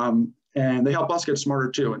 and they help us get smarter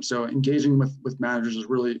too. And so engaging with managers is a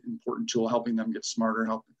really important tool, helping them get smarter,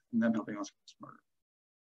 helping us get smarter.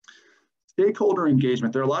 Stakeholder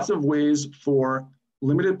engagement. There are lots of ways for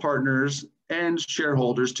limited partners and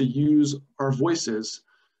shareholders to use our voices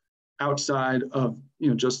outside of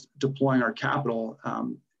just deploying our capital.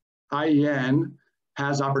 IEN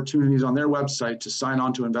has opportunities on their website to sign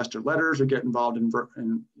on to investor letters or get involved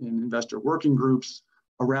in investor working groups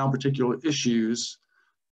around particular issues,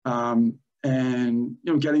 and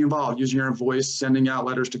getting involved, using your voice, sending out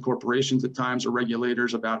letters to corporations at times or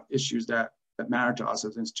regulators about issues that matter to us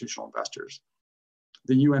as institutional investors.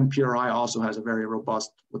 The UN PRI also has a very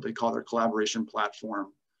robust, what they call their collaboration platform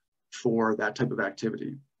for that type of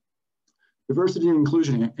activity. Diversity and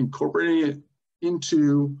inclusion, incorporating it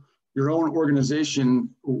into your own organization.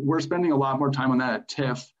 We're spending a lot more time on that at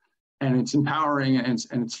TIF, and it's empowering and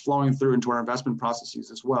it's flowing through into our investment processes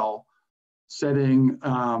as well, setting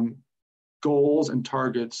goals and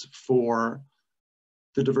targets for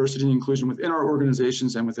the diversity and inclusion within our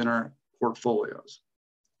organizations and within our portfolios.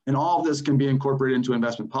 And all of this can be incorporated into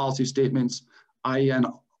investment policy statements. IEN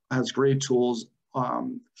has great tools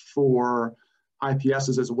for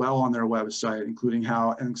IPSs as well on their website, including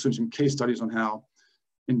some case studies on how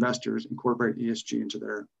investors incorporate ESG into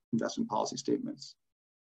their investment policy statements.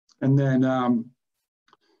 And then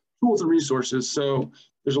tools and resources. So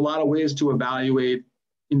there's a lot of ways to evaluate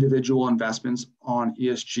individual investments on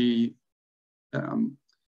ESG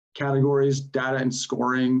categories, data and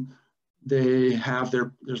scoring.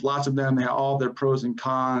 There's lots of them. They have all their pros and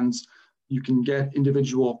cons. You can get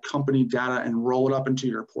individual company data and roll it up into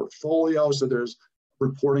your portfolio. So there's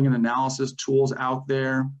reporting and analysis tools out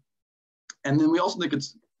there. And then we also think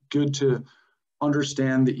it's good to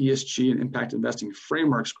understand the ESG and impact investing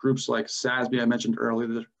frameworks. Groups like SASB, I mentioned earlier,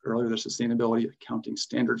 the Sustainability Accounting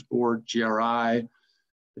Standards Board, GRI,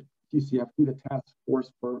 the TCFD, the Task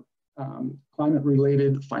Force for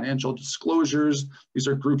Climate-Related Financial Disclosures. These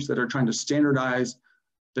are groups that are trying to standardize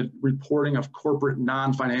the reporting of corporate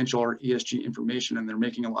non-financial or ESG information, and they're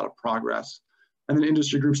making a lot of progress. And then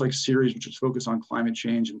industry groups like Ceres, which is focused on climate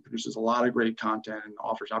change and produces a lot of great content and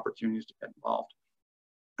offers opportunities to get involved.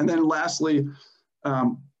 And then lastly,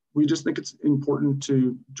 we just think it's important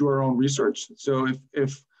to do our own research. So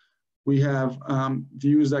if we have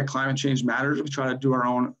views that climate change matters, we try to do our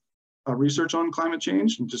own research on climate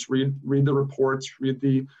change and just read the reports, read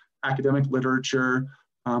the academic literature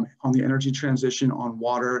on the energy transition, on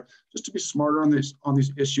water, just to be smarter on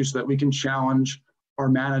these issues so that we can challenge our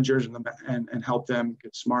managers and help them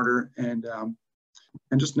get smarter, and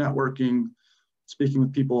just networking, speaking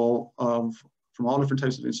with people from all different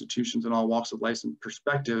types of institutions and all walks of life and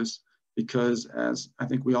perspectives, because as I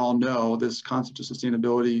think we all know, this concept of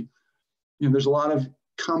sustainability, there's a lot of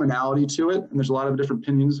commonality to it, and there's a lot of different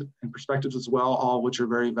opinions and perspectives as well, all of which are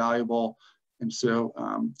very valuable. And so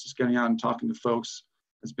just getting out and talking to folks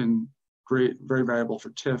has been great, very valuable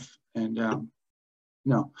for TIF. And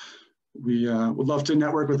we would love to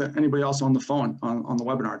network with anybody else on the phone on the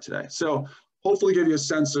webinar today. So hopefully give you a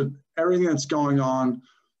sense of everything that's going on.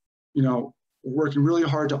 We're working really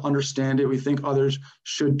hard to understand it. We think others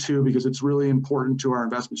should too, because it's really important to our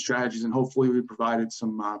investment strategies, and hopefully we provided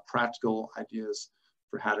some practical ideas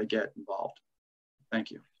for how to get involved.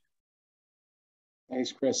 Thank you.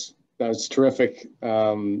 Thanks, Chris. That was terrific.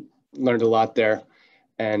 Learned a lot there,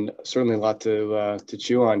 and certainly a lot to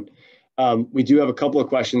chew on. We do have a couple of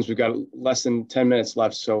questions. We've got less than 10 minutes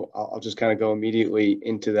left, so I'll just kind of go immediately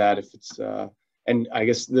into that. If it's and I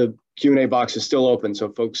guess the Q&A box is still open, so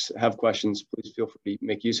if folks have questions, please feel free to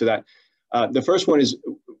make use of that. The first one is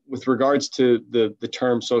with regards to the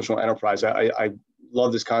term social enterprise. I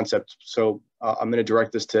love this concept, so I'm going to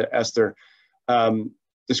direct this to Esther.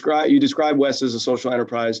 You describe WES as a social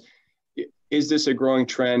enterprise. Is this a growing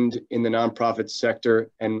trend in the nonprofit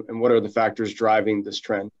sector, and what are the factors driving this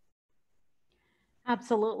trend?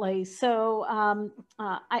 Absolutely. So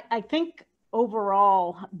I think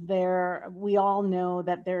overall we all know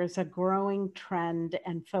that there is a growing trend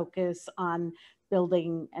and focus on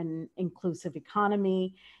building an inclusive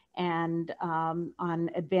economy and on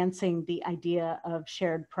advancing the idea of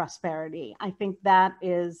shared prosperity. I think that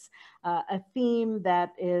is a theme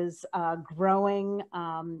that is growing,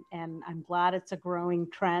 and I'm glad it's a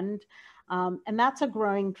growing trend. And that's a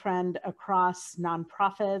growing trend across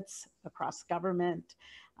nonprofits, across government,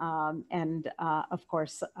 and of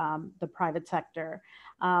course, the private sector.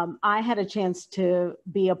 I had a chance to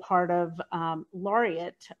be a part of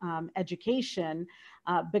Laureate Education,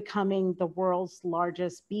 becoming the world's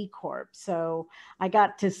largest B Corp. So I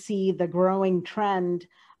got to see the growing trend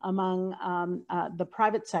among the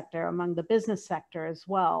private sector, among the business sector as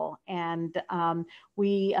well. And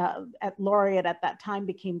we at Laureate at that time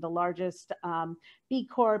became the largest B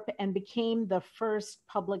Corp and became the first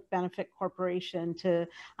public benefit corporation to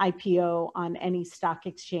IPO on any stock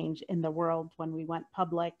exchange in the world when we went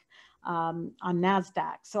public on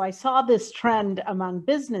NASDAQ. So I saw this trend among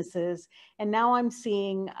businesses, and now I'm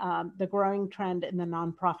seeing the growing trend in the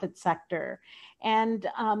nonprofit sector. And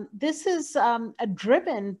this is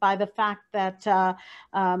driven by the fact that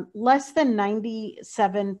less than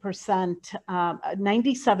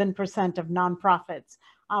 97% of nonprofits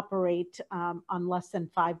operate on less than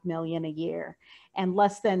 5 million a year, and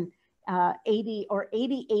less than 80 or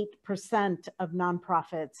 88% of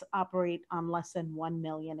nonprofits operate on less than 1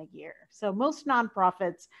 million a year. So most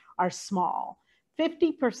nonprofits are small.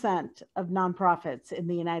 50% of nonprofits in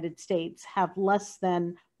the United States have less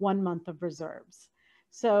than 1 month of reserves.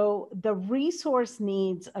 So the resource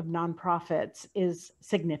needs of nonprofits is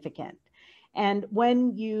significant. And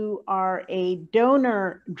when you are a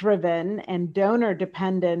donor-driven and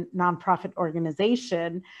donor-dependent nonprofit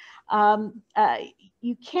organization,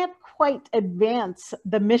 you can't quite advance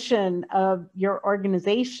the mission of your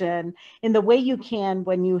organization in the way you can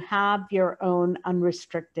when you have your own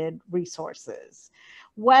unrestricted resources.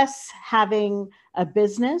 WES, having a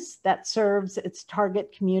business that serves its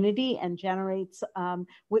target community and generates,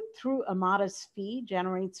 through a modest fee,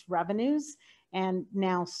 generates revenues and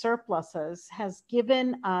now surpluses, has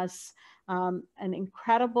given us an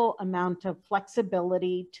incredible amount of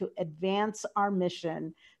flexibility to advance our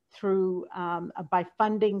mission through by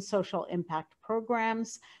funding social impact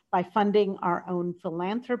programs, by funding our own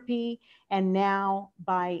philanthropy, and now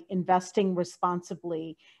by investing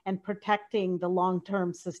responsibly and protecting the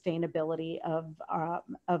long-term sustainability of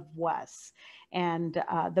WES and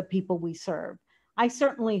the people we serve. I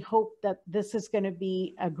certainly hope that this is going to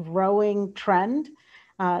be a growing trend,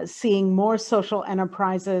 seeing more social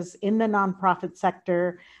enterprises in the nonprofit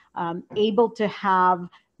sector able to have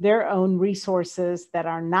their own resources that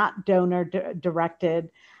are not donor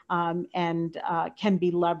directed and can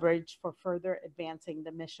be leveraged for further advancing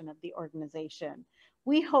the mission of the organization.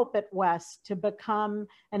 We hope at WES to become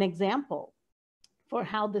an example for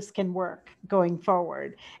how this can work going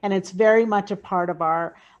forward. And it's very much a part of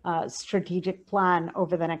our strategic plan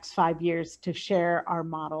over the next 5 years to share our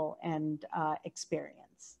model and experience.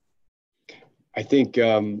 I think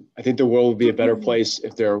the world would be a better place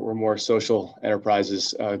if there were more social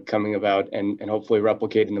enterprises coming about and hopefully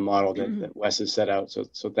replicating the model that WES has set out.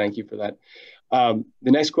 So thank you for that.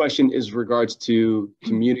 The next question is regards to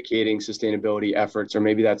communicating sustainability efforts, or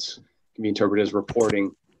maybe that's can be interpreted as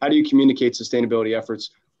reporting. How do you communicate sustainability efforts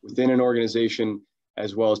within an organization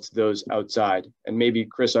as well as to those outside? And maybe,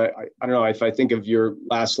 Chris, I don't know, if I think of your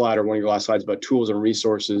last slide or one of your last slides about tools and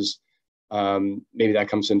resources, maybe that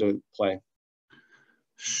comes into play.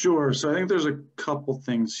 Sure. So I think there's a couple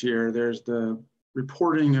things here. There's the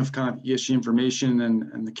reporting of kind of ESG information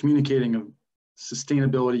and the communicating of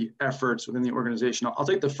sustainability efforts within the organization. I'll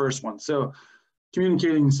take the first one. So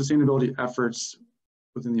communicating sustainability efforts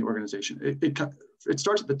within the organization. It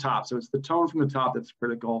starts at the top. So it's the tone from the top that's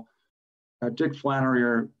critical. Dick Flannery,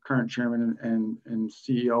 our current chairman and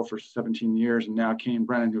CEO for 17 years, and now Kane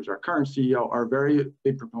Brennan, who's our current CEO, are very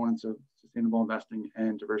big proponents of sustainable investing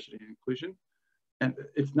and diversity and inclusion. And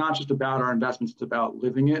it's not just about our investments, it's about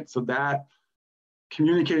living it. So that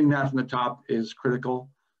communicating that from the top is critical.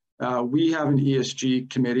 We have an ESG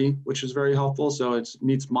committee, which is very helpful. So it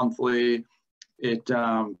meets monthly. It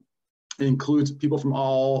includes people from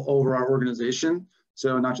all over our organization.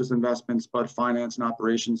 So not just investments, but finance and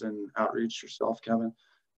operations and outreach, yourself, Kevin.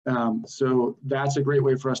 So that's a great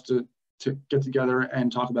way for us to get together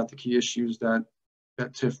and talk about the key issues that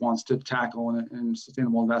TIF wants to tackle in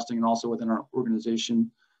sustainable investing and also within our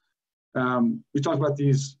organization. We talk about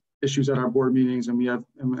these issues at our board meetings, and we have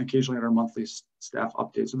occasionally at our monthly staff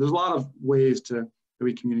updates. So there's a lot of ways that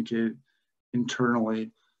we communicate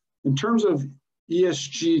internally. In terms of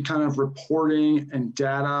ESG kind of reporting and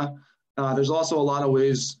data, there's also a lot of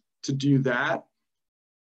ways to do that.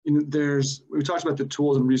 We talked about the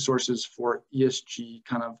tools and resources for ESG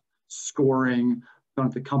kind of scoring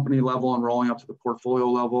at the company level and rolling up to the portfolio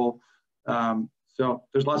level. So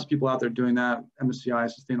there's lots of people out there doing that,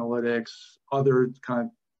 MSCI, Sustainalytics, other kind of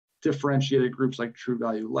differentiated groups like True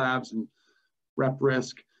Value Labs and Rep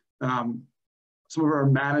Risk. Some of our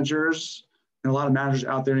managers, and a lot of managers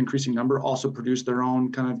out there in increasing number, also produce their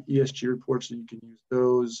own kind of ESG reports, so you can use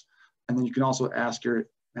those. And then you can also ask your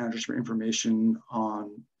managers for information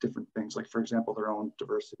on different things, like, for example, their own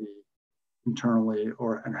diversity internally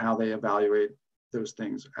and how they evaluate those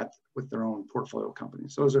things with their own portfolio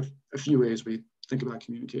companies. So those are a few ways we think about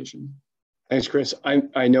communication. Thanks, Chris.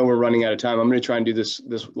 I know we're running out of time. I'm going to try and do this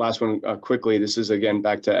last one quickly. This is, again,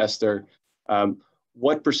 back to Esther.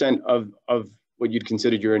 What % of what you'd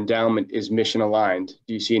consider your endowment is mission aligned?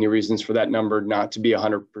 Do you see any reasons for that number not to be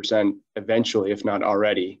 100% eventually, if not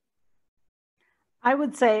already? I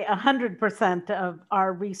would say 100% of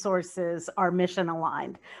our resources are mission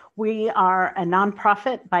aligned. We are a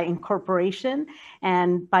nonprofit by incorporation,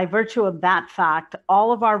 and by virtue of that fact,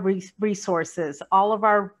 all of our resources, all of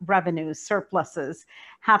our revenues, surpluses,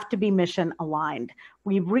 have to be mission aligned.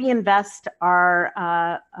 We reinvest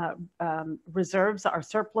our reserves, our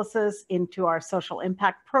surpluses, into our social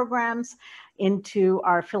impact programs, into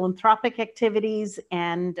our philanthropic activities,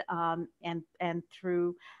 and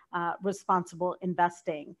through responsible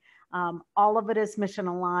investing. All of it is mission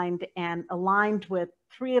aligned and aligned with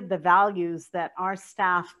 3 of the values that our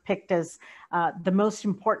staff picked as the most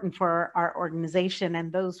important for our organization.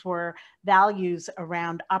 And those were values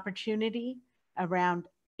around opportunity, around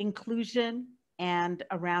inclusion, and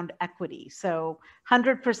around equity. So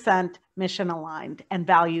 100% mission aligned and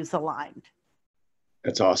values aligned.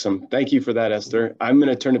 That's awesome. Thank you for that, Esther. I'm going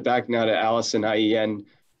to turn it back now to Allison, IEN.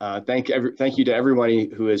 Thank you to everybody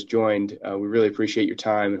who has joined. We really appreciate your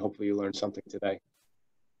time, and hopefully you learned something today.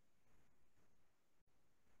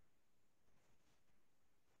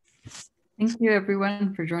 Thank you,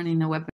 everyone, for joining the webinar.